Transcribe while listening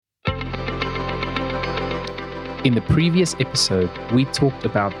In the previous episode, we talked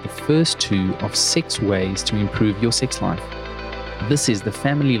about the first 2 of 6 ways to improve your sex life. This is the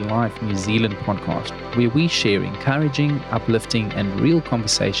Family Life New Zealand podcast, where we share encouraging, uplifting, and real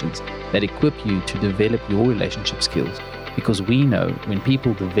conversations that equip you to develop your relationship skills. Because we know when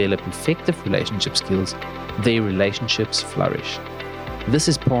people develop effective relationship skills, their relationships flourish. This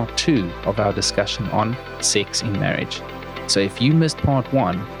is part 2 of our discussion on sex in marriage. So if you missed part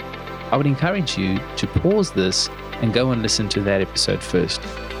 1, I would encourage you to pause this and go and listen to that episode first.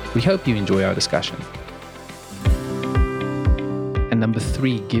 We hope you enjoy our discussion. And number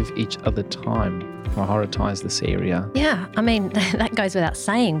 3, give each other time. Prioritize this area. Yeah, I mean, that goes without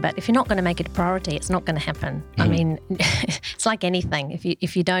saying, but if you're not going to make it a priority, it's not going to happen. I mean, it's like anything.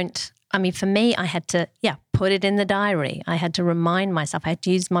 If you don't, I mean, for me, I had to, put it in the diary. I had to remind myself. I had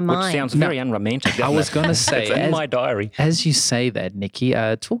to use my mind. Which sounds very unromantic. I was going to say, it's in my diary. As you say that, Nikki,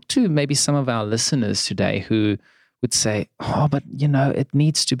 talk to maybe some of our listeners today who would say, but it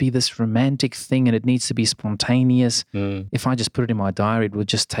needs to be this romantic thing and it needs to be spontaneous. If I just put it in my diary, it would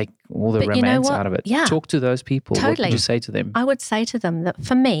just take all the romance out of it. Yeah. Talk to those people. Totally. What would you say to them? I would say to them that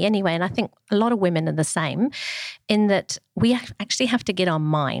for me anyway, and I think a lot of women are the same, in that we actually have to get our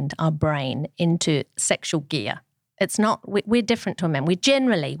mind, our brain into sexual gear. It's not, we're different to a man.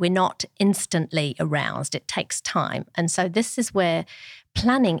 We're not instantly aroused. It takes time. And so this is where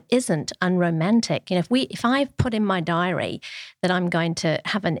planning isn't unromantic. If I put in my diary that I'm going to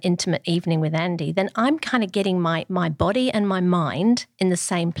have an intimate evening with Andy, then I'm kind of getting my body and my mind in the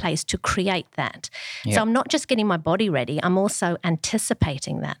same place to create that. Yep. So I'm not just getting my body ready, I'm also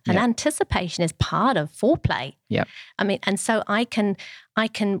anticipating that. And anticipation is part of foreplay. Yeah. I mean, and so I can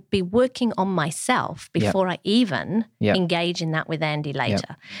be working on myself before I even engage in that with Andy later.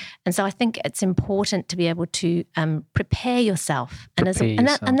 Yep. And so I think it's important to be able to prepare yourself. And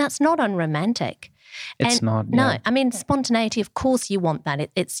that's not unromantic. It's not. Yeah. No, I mean, spontaneity, of course you want that.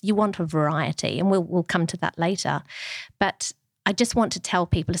 You want a variety, and we'll come to that later. But I just want to tell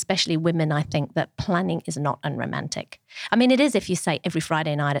people, especially women, I think that planning is not unromantic. I mean, it is if you say every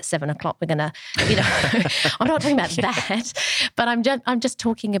Friday night at 7:00 we're going to, I'm not talking about that, but I'm just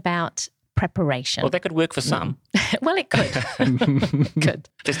talking about preparation. Well, that could work for some. Well, it could. Could.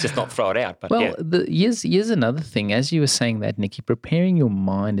 Let's just not throw it out. But here's another thing. As you were saying that, Nikki, preparing your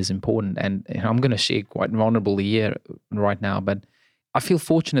mind is important. And I'm going to share quite vulnerably here right now, but I feel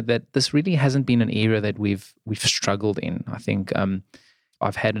fortunate that this really hasn't been an area that we've struggled in. I think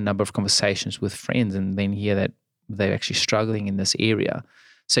I've had a number of conversations with friends and then hear that they're actually struggling in this area.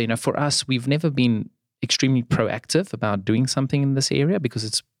 So, for us, we've never been extremely proactive about doing something in this area because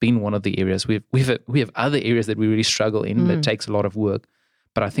it's been one of the areas we have other areas that we really struggle in that takes a lot of work.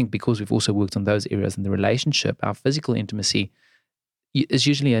 But I think because we've also worked on those areas in the relationship, our physical intimacy is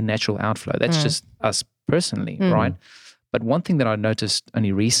usually a natural outflow. That's just us personally, right? But one thing that I noticed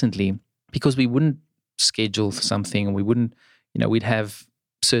only recently, because we wouldn't schedule something and we wouldn't, we'd have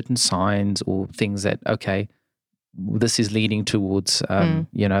certain signs or things that, okay, this is leading towards,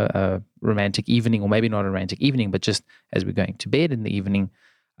 a romantic evening, or maybe not a romantic evening, but just as we're going to bed in the evening,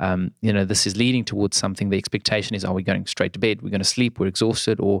 this is leading towards something. The expectation is, are we going straight to bed? We're going to sleep, we're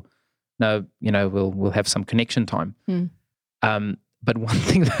exhausted, or no, we'll have some connection time. But one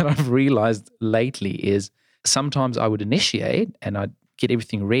thing that I've realized lately is sometimes I would initiate and I'd get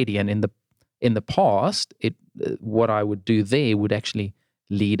everything ready. And in the past, what I would do there would actually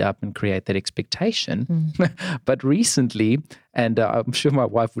lead up and create that expectation. But recently, and I'm sure my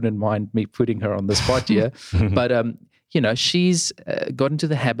wife wouldn't mind me putting her on the spot here, but she's got into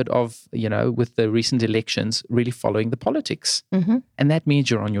the habit of, with the recent elections, really following the politics. And that means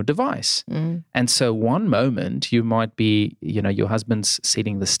you're on your device. And so one moment you might be, your husband's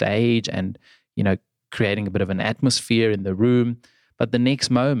setting the stage and, creating a bit of an atmosphere in the room. But the next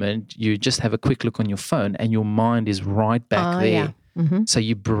moment you just have a quick look on your phone and your mind is right back there. Yeah. So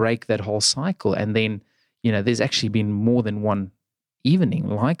you break that whole cycle. And then, there's actually been more than one evening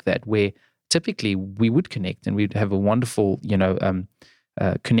like that where typically we would connect and we'd have a wonderful,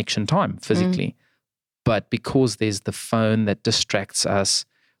 connection time physically. But because there's the phone that distracts us,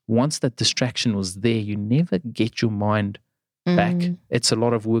 once that distraction was there, you never get your mind back. It's a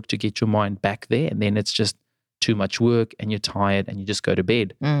lot of work to get your mind back there. And then it's just too much work and you're tired and you just go to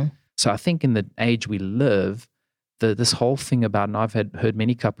bed. So I think in the age we live, this whole thing about, and I've heard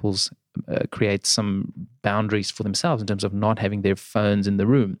many couples create some boundaries for themselves in terms of not having their phones in the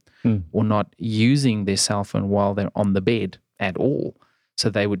room or not using their cell phone while they're on the bed at all. So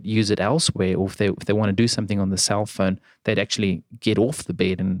they would use it elsewhere, or if they want to do something on the cell phone, they'd actually get off the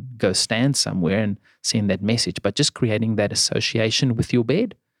bed and go stand somewhere and send that message. But just creating that association with your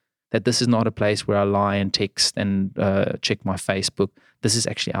bed, that this is not a place where I lie and text and check my Facebook. This is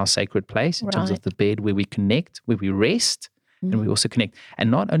actually our sacred place in terms of the bed where we connect, where we rest, and we also connect.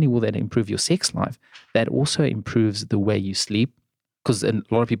 And not only will that improve your sex life, that also improves the way you sleep, because a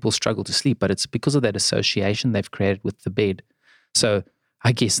lot of people struggle to sleep, but it's because of that association they've created with the bed. So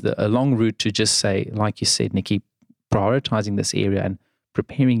I guess a long route to just say, like you said, Nikki, prioritizing this area and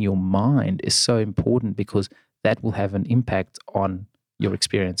preparing your mind is so important, because that will have an impact on your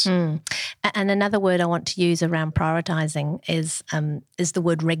experience. And another word I want to use around prioritizing is the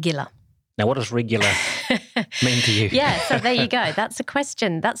word regular. Now, what does regular mean to you? Yeah, so there you go. That's a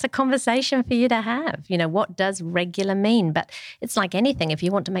question. That's a conversation for you to have. What does regular mean? But it's like anything. If you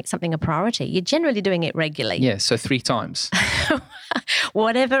want to make something a priority, you're generally doing it regularly. Yeah, so 3 times.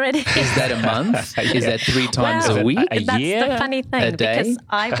 Whatever it is. Is that a month? Is that 3 times a week? That's year? the funny thing. A day? Because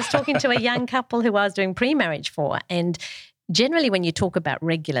I was talking to a young couple who I was doing pre-marriage for, and generally when you talk about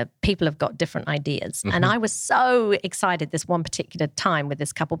regular, people have got different ideas. And I was so excited this one particular time with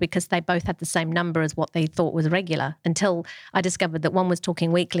this couple because they both had the same number as what they thought was regular, until I discovered that one was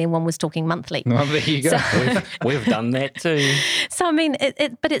talking weekly and one was talking monthly. Well, there you go. We've done that too. So, I mean,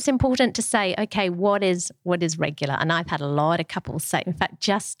 but it's important to say, okay, what is regular? And I've had a lot of couples say, in fact,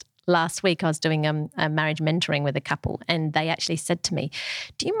 just last week I was doing a marriage mentoring with a couple, and they actually said to me,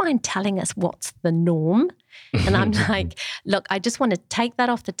 do you mind telling us what's the norm? And I'm like, look, I just want to take that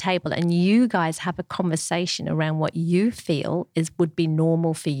off the table and you guys have a conversation around what you feel would be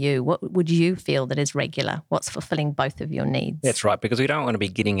normal for you. What would you feel that is regular? What's fulfilling both of your needs? That's right, because we don't want to be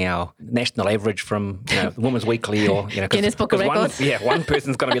getting our national average from the Women's Weekly or Guinness Book of Records. One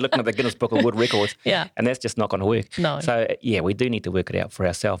person's going to be looking at the Guinness Book of World Records, and that's just not going to work. No. So we do need to work it out for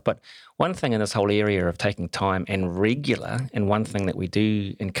ourselves. But one thing in this whole area of taking time and regular, and one thing that we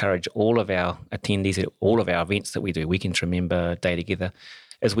do encourage all of our attendees at all of our events that we do, Weekends Remember, Day Together,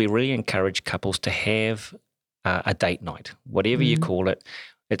 is we really encourage couples to have a date night, whatever you call it.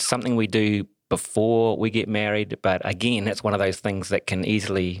 It's something we do before we get married, but again, it's one of those things that can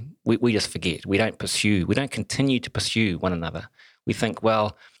easily, we just forget. We don't continue to pursue one another. We think,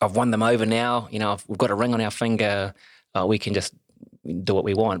 well, I've won them over now, we've got a ring on our finger, we can just do what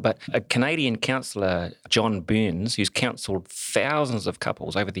we want. But a Canadian counsellor, John Burns, who's counselled thousands of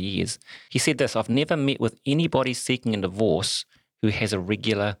couples over the years, he said this: I've never met with anybody seeking a divorce who has a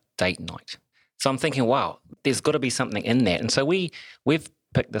regular date night. So I'm thinking, wow, there's got to be something in that. And so we've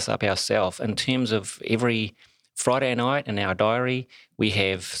picked this up ourselves in terms of every Friday night in our diary, we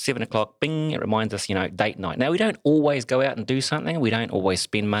have 7 o'clock, bing, it reminds us, date night. Now, we don't always go out and do something. We don't always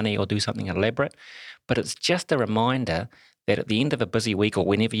spend money or do something elaborate, but it's just a reminder that at the end of a busy week or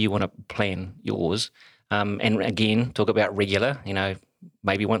whenever you want to plan yours, and again, talk about regular,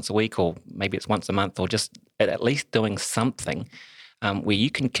 maybe once a week or maybe it's once a month, or just at least doing something where you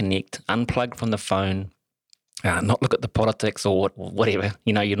can connect, unplug from the phone, not look at the politics or whatever,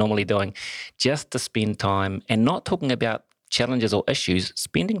 you're normally doing, just to spend time and not talking about challenges or issues,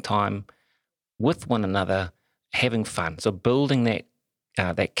 spending time with one another, having fun. So building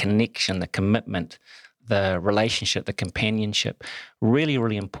that connection, the commitment, the relationship, the companionship, really,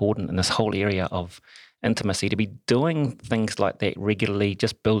 really important in this whole area of intimacy, to be doing things like that regularly,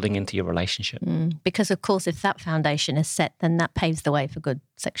 just building into your relationship. Because, of course, if that foundation is set, then that paves the way for good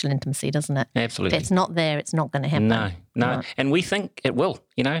sexual intimacy, doesn't it? Absolutely. If it's not there, it's not going to happen. No. Right. And we think it will,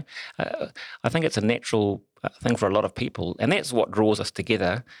 I think it's a natural thing for a lot of people, and that's what draws us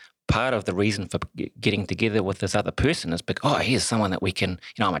together. Part of the reason for getting together with this other person is because, here's someone that we can,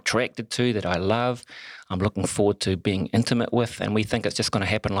 I'm attracted to, that I love, I'm looking forward to being intimate with, and we think it's just going to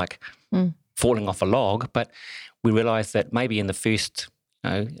happen like falling off a log. But we realise that maybe in the first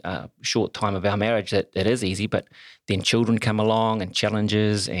short time of our marriage that it is easy, but then children come along and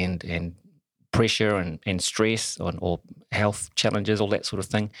challenges and pressure and stress or health challenges, all that sort of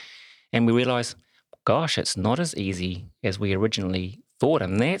thing. And we realise, gosh, it's not as easy as we originally thought,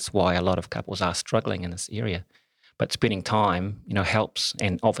 and that's why a lot of couples are struggling in this area. But spending time, helps,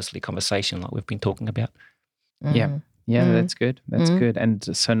 and obviously conversation, like we've been talking about. Yeah, that's good. That's good.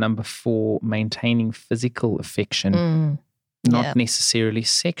 And so number 4, maintaining physical affection, not necessarily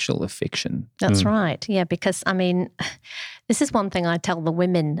sexual affection. That's right. Yeah, because this is one thing I tell the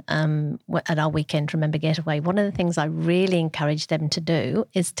women at our Weekend Remember Getaway. One of the things I really encourage them to do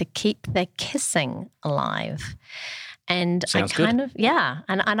is to keep their kissing alive. And Sounds I kind good. of,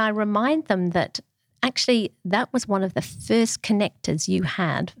 and I remind them that actually that was one of the first connectors you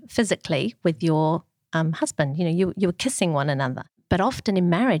had physically with your husband. You were kissing one another. But often in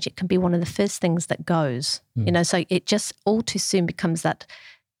marriage, it can be one of the first things that goes, so it just all too soon becomes that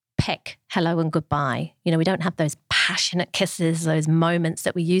peck, hello and goodbye. We don't have those passionate kisses, those moments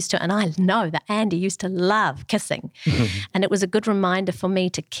that we used to. And I know that Andy used to love kissing. And it was a good reminder for me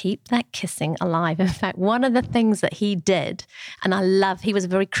to keep that kissing alive. In fact, one of the things that he did, and he was a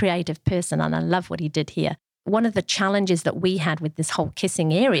very creative person, and I love what he did here. One of the challenges that we had with this whole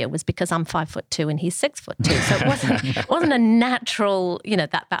kissing area was because I'm 5'2" and he's 6'2". So it wasn't a natural,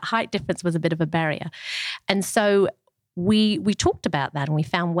 that height difference was a bit of a barrier. And so we talked about that and we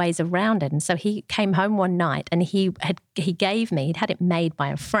found ways around it. And so he came home one night and he'd had it made by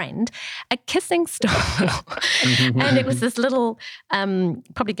a friend, a kissing stool. And it was this little,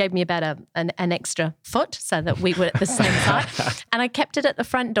 probably gave me about an extra foot so that we were at the same height. And I kept it at the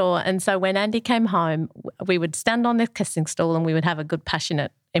front door. And so when Andy came home, we would stand on the kissing stool and we would have a good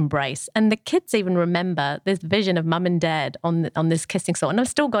passionate embrace. And the kids even remember this vision of mum and dad on this kissing stool. And I've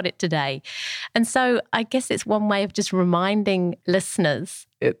still got it today. And so I guess it's one way of just reminding listeners.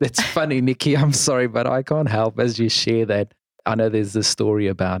 It's funny, Nikki, I'm sorry, but I can't help as you share that. I know there's this story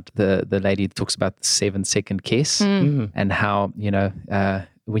about the lady that talks about the 7-second kiss and how,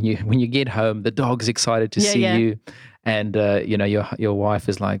 when you get home, the dog's excited to see you. And, your wife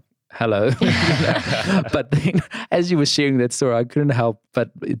is like, hello. But then as you were sharing that story, I couldn't help but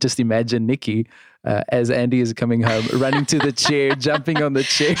just imagine Nikki as Andy is coming home, running to the chair, jumping on the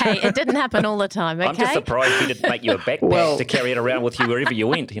chair. Hey, it didn't happen all the time, okay? I'm just surprised he didn't make you a backpack to carry it around with you wherever you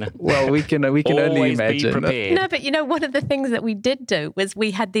went, Well, we can only imagine. Be prepared. No, but one of the things that we did do was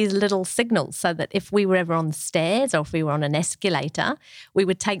we had these little signals so that if we were ever on the stairs or if we were on an escalator, we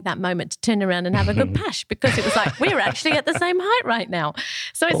would take that moment to turn around and have a good pash because it was like, we're actually at the same height right now.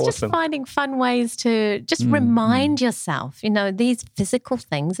 So it's just finding fun ways to just remind yourself, these physical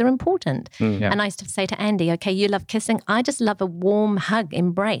things are important. And I used to say to Andy, okay, you love kissing. I just love a warm hug,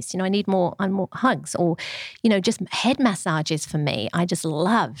 embrace. I need more hugs or, just head massages for me. I just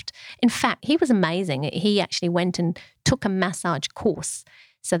loved. In fact, he was amazing. He actually went and took a massage course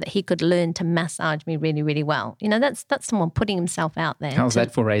so that he could learn to massage me really, really well. That's someone putting himself out there. How's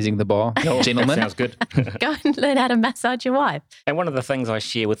that for raising the bar, gentlemen? Sounds good. Go and learn how to massage your wife. And one of the things I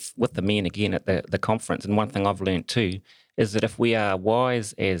share with the men again at the conference, and one thing I've learned too, is that if we are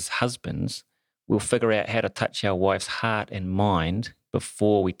wise as husbands, we'll figure out how to touch our wife's heart and mind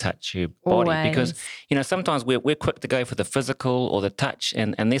before we touch her body. Always. Because, sometimes we're quick to go for the physical or the touch,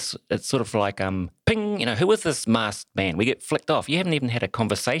 and this, it's sort of like, ping, who is this masked man? We get flicked off. You haven't even had a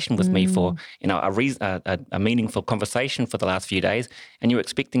conversation with me for, a meaningful conversation for the last few days, and you're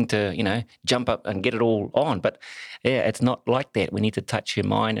expecting to, jump up and get it all on. But, yeah, it's not like that. We need to touch her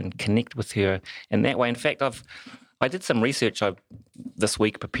mind and connect with her in that way. In fact, I did some research this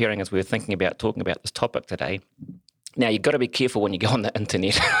week preparing as we were thinking about talking about this topic today. Now, you've got to be careful when you go on the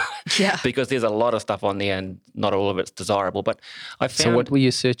internet because there's a lot of stuff on there and not all of it's desirable. But I found... So what were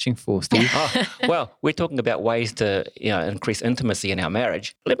you searching for, Steve? Well, we're talking about ways to increase intimacy in our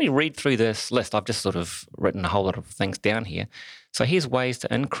marriage. Let me read through this list. I've just sort of written a whole lot of things down here. So here's ways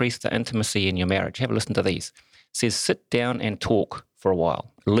to increase the intimacy in your marriage. Have a listen to these. It says, sit down and talk for a while.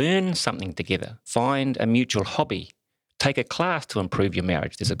 Learn something together. Find a mutual hobby. Take a class to improve your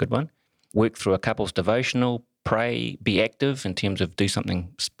marriage. There's a good one. Work through a couple's devotional. Pray. Be active in terms of do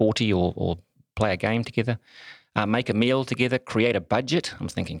something sporty or play a game together. Make a meal together. Create a budget. I'm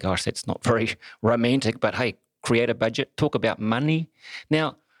thinking, gosh, that's not very romantic, but hey, create a budget. Talk about money.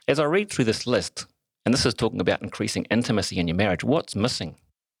 Now, as I read through this list, and this is talking about increasing intimacy in your marriage, what's missing?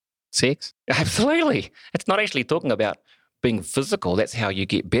 Sex? Absolutely. It's not actually talking about being physical. That's how you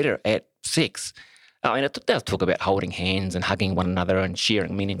get better at sex. I mean, it does talk about holding hands and hugging one another and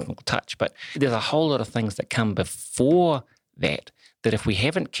sharing meaningful touch, but there's a whole lot of things that come before that if we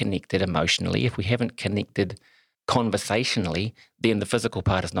haven't connected emotionally, if we haven't connected conversationally, then the physical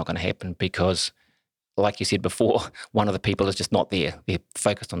part is not going to happen because, like you said before, one of the people is just not there. They're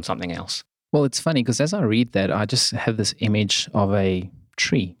focused on something else. Well, it's funny because as I read that, I just have this image of a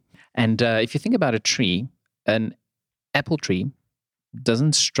tree. And if you think about a tree, an apple tree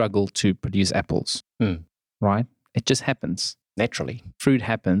doesn't struggle to produce apples, right? It just happens. Naturally. Fruit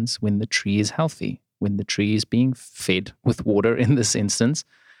happens when the tree is healthy, when the tree is being fed with water in this instance.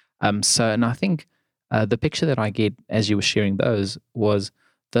 And I think the picture that I get as you were sharing those are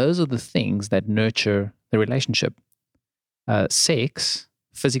the things that nurture the relationship. Sex,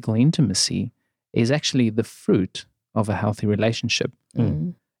 physical intimacy, is actually the fruit of a healthy relationship.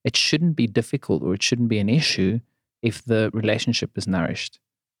 It shouldn't be difficult or it shouldn't be an issue if the relationship is nourished,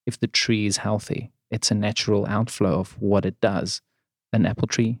 if the tree is healthy. It's a natural outflow of what it does. An apple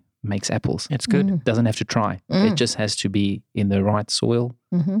tree makes apples. It's good. It doesn't have to try. It just has to be in the right soil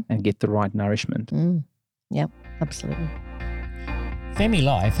and get the right nourishment. Yep, absolutely. Family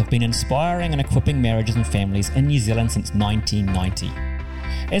Life have been inspiring and equipping marriages and families in New Zealand since 1990.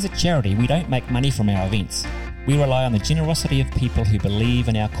 As a charity, we don't make money from our events. We rely on the generosity of people who believe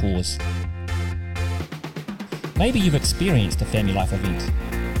in our cause. Maybe you've experienced a Family Life event.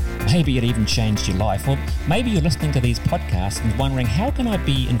 Maybe it even changed your life, or maybe you're listening to these podcasts and wondering, how can I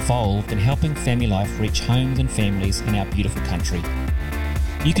be involved in helping Family Life reach homes and families in our beautiful country?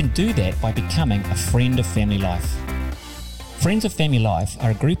 You can do that by becoming a friend of Family Life. Friends of Family Life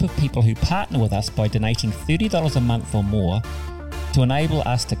are a group of people who partner with us by donating $30 a month or more to enable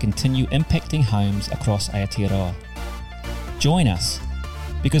us to continue impacting homes across Aotearoa. Join us,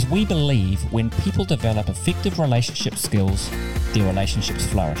 because we believe when people develop effective relationship skills, their relationships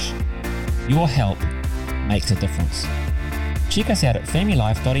flourish. Your help makes a difference. Check us out at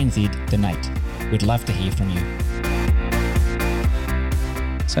familylife.nz/donate. We'd love to hear from you.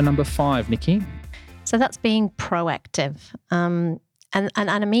 So number 5, Nikki. So that's being proactive. And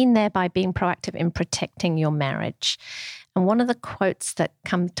I mean there by being proactive in protecting your marriage. And one of the quotes that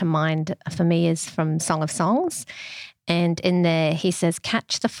come to mind for me is from Song of Songs. And in there he says,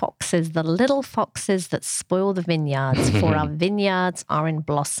 "Catch the foxes, the little foxes that spoil the vineyards, for our vineyards are in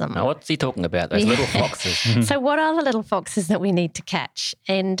blossom." Now, what's he talking about, those little foxes? So what are the little foxes that we need to catch?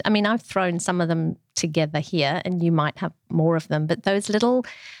 And I mean, I've thrown some of them together here, and you might have more of them, but those little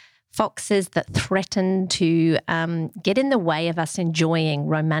foxes that threaten to get in the way of us enjoying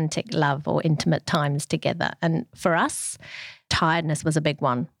romantic love or intimate times together. And for us, tiredness was a big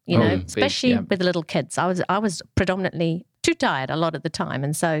one, you know, especially with little kids. I was predominantly too tired a lot of the time.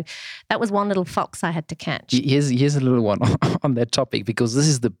 And so that was one little fox I had to catch. Here's a little one on that topic, because this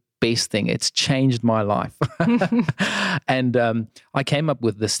is the best thing. It's changed my life. And I came up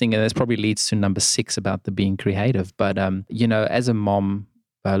with this thing, and this probably leads to number 6 about the being creative. But, you know, as a mom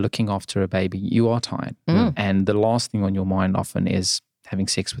looking after a baby, you are tired. And the last thing on your mind often is having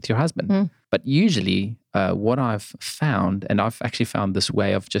sex with your husband. But usually what I've found, and I've actually found this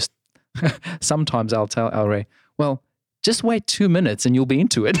way of just, sometimes I'll tell Elray, well, just wait 2 minutes and you'll be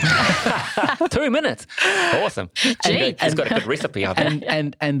into it. 2 minutes. Awesome. Gee. He's got a good recipe, I think.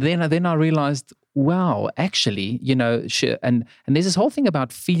 And then I realized, wow, actually, you know, and there's this whole thing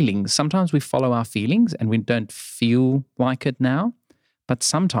about feelings. Sometimes we follow our feelings and we don't feel like it now, but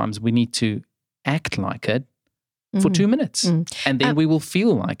sometimes we need to act like it for 2 minutes, and then we will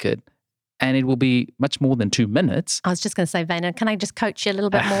feel like it. And it will be much more than 2 minutes. I was just going to say, Vena, can I just coach you a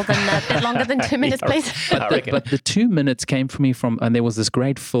little bit more than a bit longer than 2 minutes, please? But the 2 minutes came from me and there was this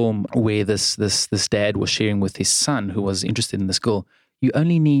great film where this dad was sharing with his son who was interested in this girl. You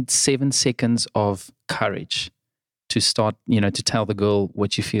only need 7 seconds of courage to start, you know, to tell the girl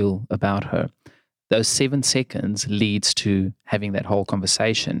what you feel about her. Those 7 seconds leads to having that whole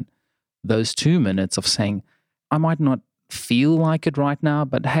conversation. Those 2 minutes of saying, I might not feel like it right now,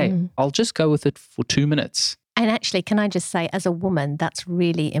 but hey, I'll just go with it for 2 minutes. And actually, can I just say, as a woman, that's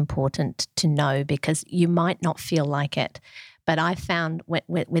really important to know, because you might not feel like it. But I found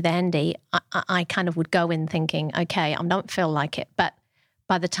with Andy, I kind of would go in thinking, okay, I don't feel like it. But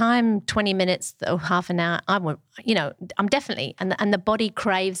by the time 20 minutes or half an hour, I'm definitely, and the body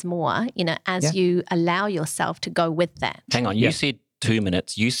craves more, you know, as you allow yourself to go with that. Hang on, you said 2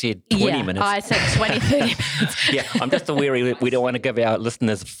 minutes. You said 20 minutes. I said 20, 30 minutes. Yeah, I'm just aware we don't want to give our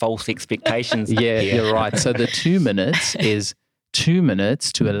listeners false expectations. Yeah, you're right. So the 2 minutes is 2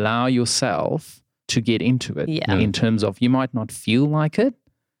 minutes to allow yourself to get into it. Yeah. In terms of, you might not feel like it,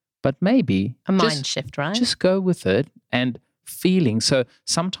 but maybe a mind shift, right? Just go with it. And feelings. So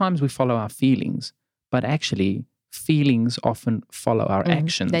sometimes we follow our feelings, but actually feelings often follow our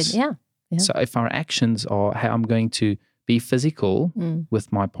actions. Yeah. So if our actions are, hey, I'm going to be physical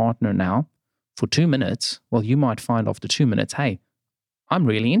with my partner now for 2 minutes, well, you might find after 2 minutes, hey, I'm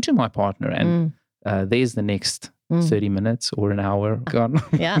really into my partner, and there's the next 30 minutes or an hour gone.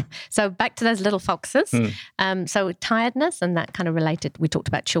 Yeah. So back to those little foxes. So tiredness, and that kind of related, we talked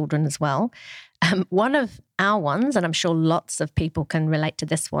about children as well. One of our ones, and I'm sure lots of people can relate to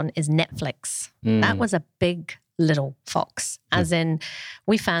this one, is Netflix. That was a big little fox, as in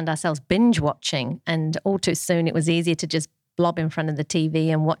we found ourselves binge watching, and all too soon it was easier to just blob in front of the TV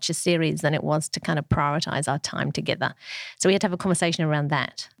and watch a series than it was to kind of prioritize our time together. So we had to have a conversation around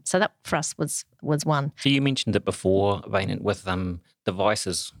that. So that for us was one. So you mentioned it before, Vane, with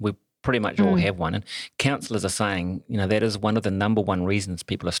devices. We pretty much all have one, and counsellors are saying, you know, that is one of the number one reasons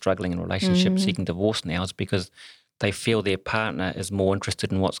people are struggling in relationships, seeking divorce now, is because they feel their partner is more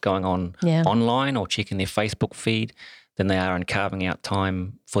interested in what's going on online or checking their Facebook feed than they are in carving out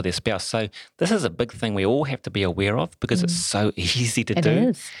time for their spouse. So this is a big thing we all have to be aware of, because it's so easy to do. It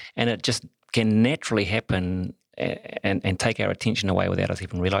is. And it just can naturally happen and take our attention away without us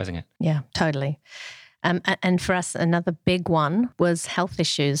even realizing it. Yeah, totally. And for us, another big one was health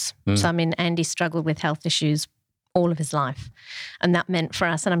issues. So, I mean, Andy struggled with health issues all of his life. And that meant for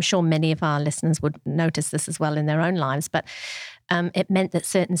us, and I'm sure many of our listeners would notice this as well in their own lives, but it meant that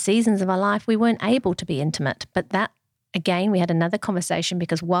certain seasons of our life, we weren't able to be intimate. But that, again, we had another conversation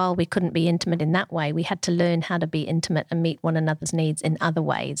because while we couldn't be intimate in that way, we had to learn how to be intimate and meet one another's needs in other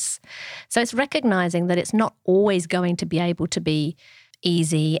ways. So it's recognizing that it's not always going to be able to be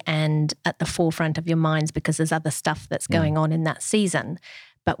easy and at the forefront of your minds because there's other stuff that's going on in that season.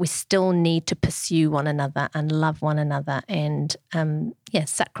 But we still need to pursue one another and love one another and,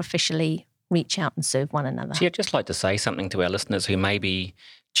 sacrificially reach out and serve one another. So I'd just like to say something to our listeners who may be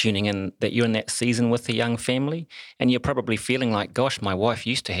tuning in, that you're in that season with a young family and you're probably feeling like, gosh, my wife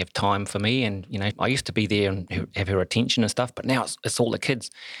used to have time for me and, I used to be there and have her attention and stuff, but now it's all the kids.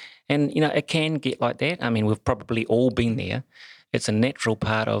 And, it can get like that. I mean, we've probably all been there. It's a natural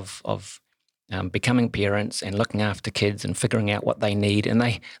part of becoming parents and looking after kids and figuring out what they need. And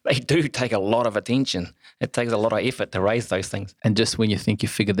they do take a lot of attention. It takes a lot of effort to raise those things. And just when you think you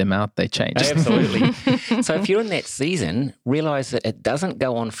figured them out, they change. Absolutely. So if you're in that season, realize that it doesn't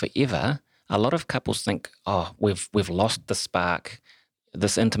go on forever. A lot of couples think, we've lost the spark.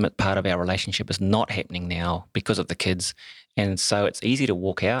 This intimate part of our relationship is not happening now because of the kids. And so it's easy to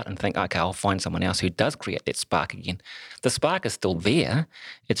walk out and think, okay, I'll find someone else who does create that spark again. The spark is still there.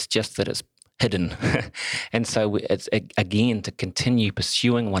 It's just that it's hidden. And so it's, again, to continue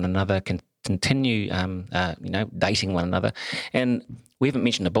pursuing one another, continue, dating one another. And we haven't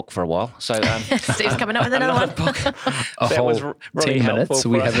mentioned a book for a while. So Steve's coming up with another book. A that whole was really 10 minutes,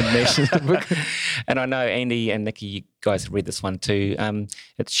 we us. haven't mentioned the book. And I know Andy and Nikki, you guys have read this one too.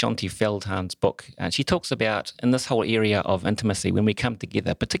 It's Shanti Feldhahn's book. She talks about, in this whole area of intimacy, when we come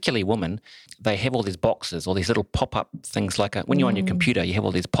together, particularly women, they have all these boxes, all these little pop-up things like when you're on your computer, you have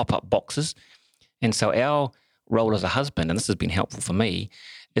all these pop-up boxes. And so our role as a husband, and this has been helpful for me,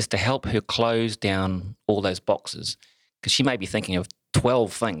 is to help her close down all those boxes, because she may be thinking of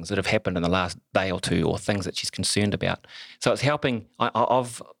 12 things that have happened in the last day or two, or things that she's concerned about. So it's helping.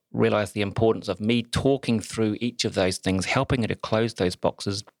 I've realized the importance of me talking through each of those things, helping her to close those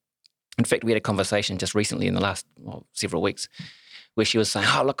boxes. In fact, we had a conversation just recently in the last several weeks where she was saying,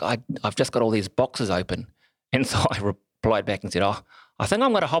 look, I've just got all these boxes open. And so I replied back and said, I think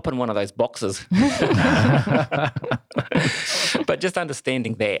I'm going to hop in one of those boxes. But just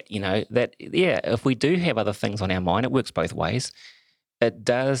understanding that, if we do have other things on our mind, it works both ways. It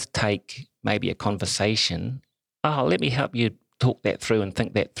does take maybe a conversation. Let me help you talk that through and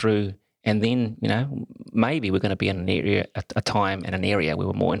think that through. And then, maybe we're going to be in an area, a time and an area where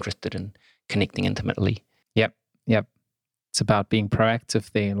we're more interested in connecting intimately. Yep. It's about being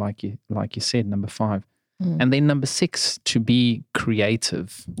proactive there, like you said, number 5. And then number 6, to be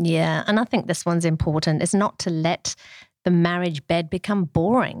creative. Yeah, and I think this one's important. It's not to let the marriage bed become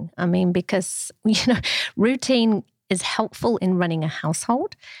boring. I mean, because, routine is helpful in running a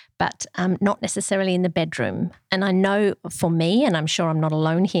household, but not necessarily in the bedroom. And I know for me, and I'm sure I'm not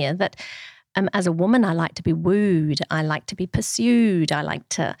alone here, that as a woman, I like to be wooed. I like to be pursued. I like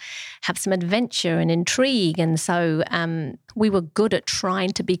to have some adventure and intrigue. And so we were good at trying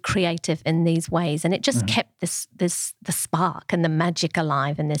to be creative in these ways. And it just kept the spark and the magic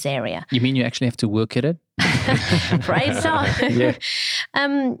alive in this area. You mean you actually have to work at it? Right? So,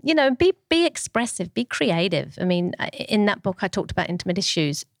 Yeah. Be expressive, be creative. I mean, in that book, I talked about intimate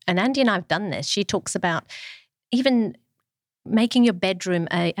issues. And Andy and I have done this. She talks about even making your bedroom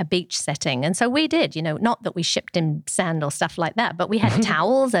a beach setting. And so we did, not that we shipped him sand or stuff like that, but we had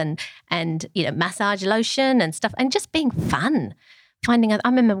towels and massage lotion and stuff, and just being fun. I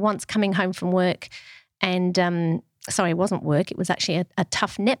remember once coming home from work and, it wasn't work, it was actually a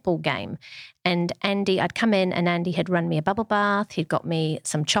tough netball game. And I'd come in and Andy had run me a bubble bath. He'd got me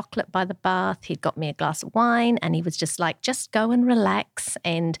some chocolate by the bath. He'd got me a glass of wine. And he was just like, just go and relax.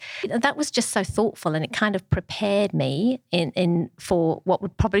 And that was just so thoughtful. And it kind of prepared me in for what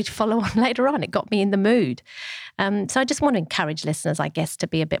would probably follow on later on. It got me in the mood. So I just want to encourage listeners, I guess, to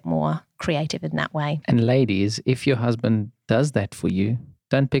be a bit more creative in that way. And ladies, if your husband does that for you,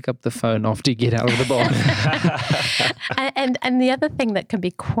 don't pick up the phone after you get out of the bath. And the other thing that can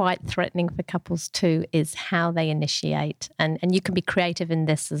be quite threatening for couples too is how they initiate. And you can be creative in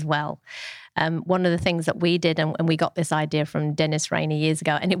this as well. One of the things that we did, and we got this idea from Dennis Rainey years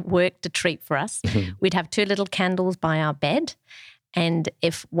ago, and it worked a treat for us. We'd have 2 little candles by our bed, And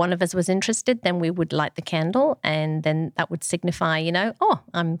if one of us was interested, then we would light the candle, and then that would signify, oh,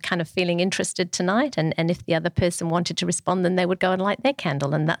 I'm kind of feeling interested tonight. And if the other person wanted to respond, then they would go and light their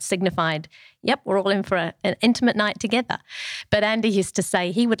candle. And that signified, yep, we're all in for an intimate night together. But Andy used to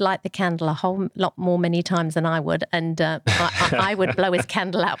say he would light the candle a whole lot more many times than I would. And I would blow his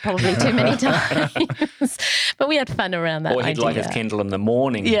candle out probably too many times. But we had fun around that. Or he'd light his candle in the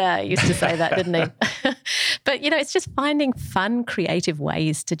morning. Yeah, he used to say that, didn't he? But, it's just finding fun, creative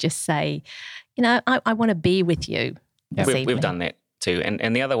ways to just say, I want to be with you this evening. We've done that too.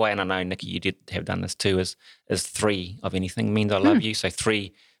 And the other way, and I know, Nikki, you did have done this too, is 3 of anything means I love you. So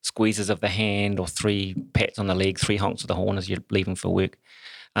 3 squeezes of the hand or 3 pats on the leg, 3 honks of the horn as you're leaving for work.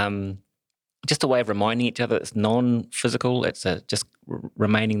 Just a way of reminding each other it's non-physical. It's just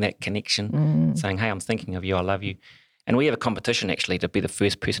remaining that connection, saying, hey, I'm thinking of you, I love you. And we have a competition actually to be the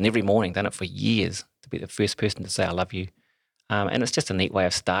first person every morning, done it for years, to be the first person to say I love you. And it's just a neat way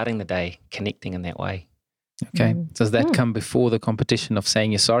of starting the day, connecting in that way. Okay. Does that come before the competition of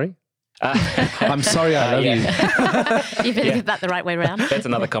saying you're sorry? I'm sorry, I love you. You better get that the right way around. That's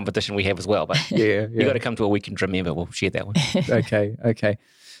another competition we have as well. But you got to come to a weekend to remember. We'll share that one. Okay.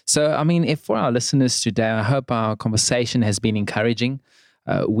 So, if for our listeners today, I hope our conversation has been encouraging.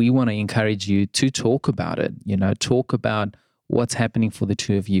 We want to encourage you to talk about it, talk about what's happening for the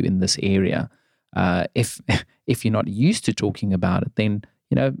two of you in this area. If you're not used to talking about it, then,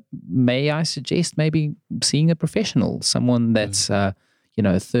 may I suggest maybe seeing a professional, someone that's, a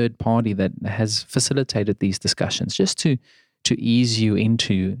third party that has facilitated these discussions, just to ease you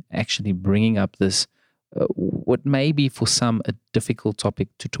into actually bringing up this, what may be for some a difficult topic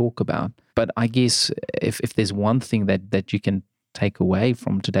to talk about. But I guess if there's one thing that you can take away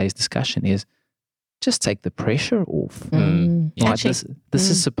from today's discussion is just take the pressure off. Like this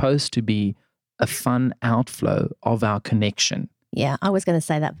is supposed to be a fun outflow of our connection. Yeah, I was going to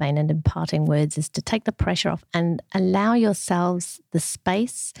say that, Vane, and in parting words is to take the pressure off and allow yourselves the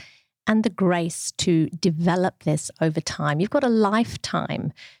space and the grace to develop this over time. You've got a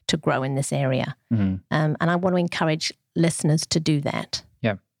lifetime to grow in this area. And I want to encourage listeners to do that.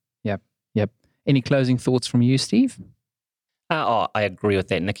 Yep. Any closing thoughts from you, Steve? I agree with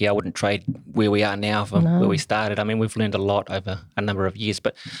that, Nikki. I wouldn't trade where we are now from where we started. We've learned a lot over a number of years.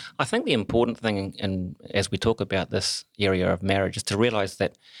 But I think the important thing, and as we talk about this area of marriage, is to realise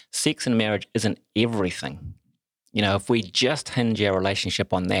that sex in marriage isn't everything. If we just hinge our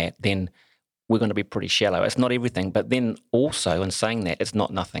relationship on that, then we're going to be pretty shallow. It's not everything. But then also, in saying that, it's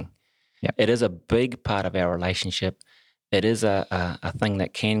not nothing. Yep. It is a big part of our relationship. It is a thing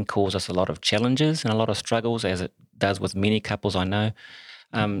that can cause us a lot of challenges and a lot of struggles, as it does with many couples I know.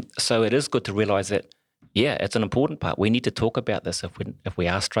 So it is good to realise that, it's an important part. We need to talk about this if we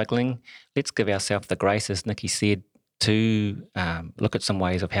are struggling. Let's give ourselves the grace, as Nikki said, to look at some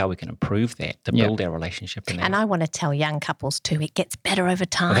ways of how we can improve that, to build our relationship. And I want to tell young couples too, it gets better over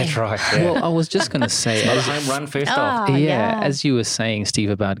time. That's right. Yeah. Well, I was just going to say, home run first off. As you were saying, Steve,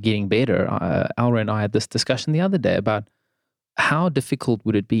 about getting better, Alra and I had this discussion the other day about how difficult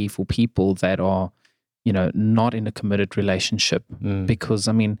would it be for people that are, not in a committed relationship? Because,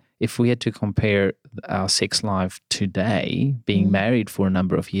 if we had to compare our sex life today, being married for a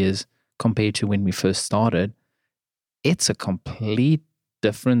number of years compared to when we first started, it's a complete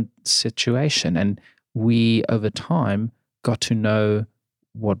different situation. And we, over time, got to know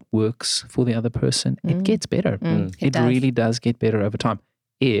what works for the other person. It gets better. It really does get better over time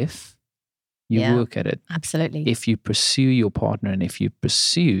if you work at it. Absolutely. If you pursue your partner and if you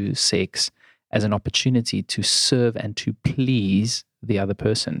pursue sex as an opportunity to serve and to please the other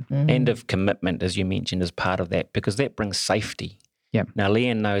person. And of commitment, as you mentioned, is part of that, because that brings safety. Yeah. Now,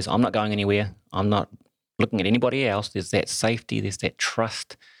 Leanne knows I'm not going anywhere. I'm not looking at anybody else. There's that safety, there's that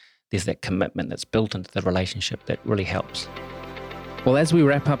trust, there's that commitment that's built into the relationship that really helps. Well, as we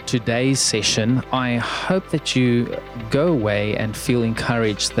wrap up today's session, I hope that you go away and feel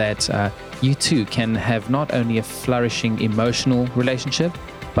encouraged that you too can have not only a flourishing emotional relationship,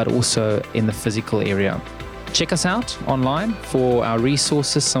 but also in the physical area. Check us out online for our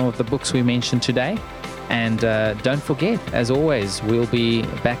resources, some of the books we mentioned today. And don't forget, as always, we'll be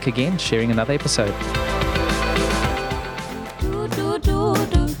back again sharing another episode.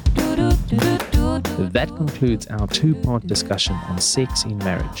 That concludes our 2-part discussion on sex in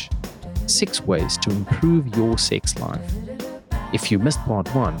marriage. 6 ways to improve your sex life. If you missed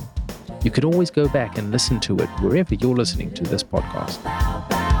part 1, you could always go back and listen to it wherever you're listening to this podcast.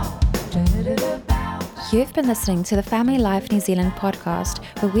 You've been listening to the Family Life New Zealand podcast,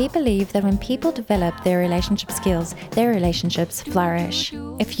 where we believe that when people develop their relationship skills, their relationships flourish.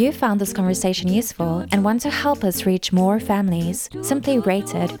 If you found this conversation useful and want to help us reach more families, simply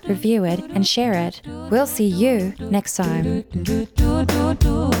rate it, review it, and share it. We'll see you next time.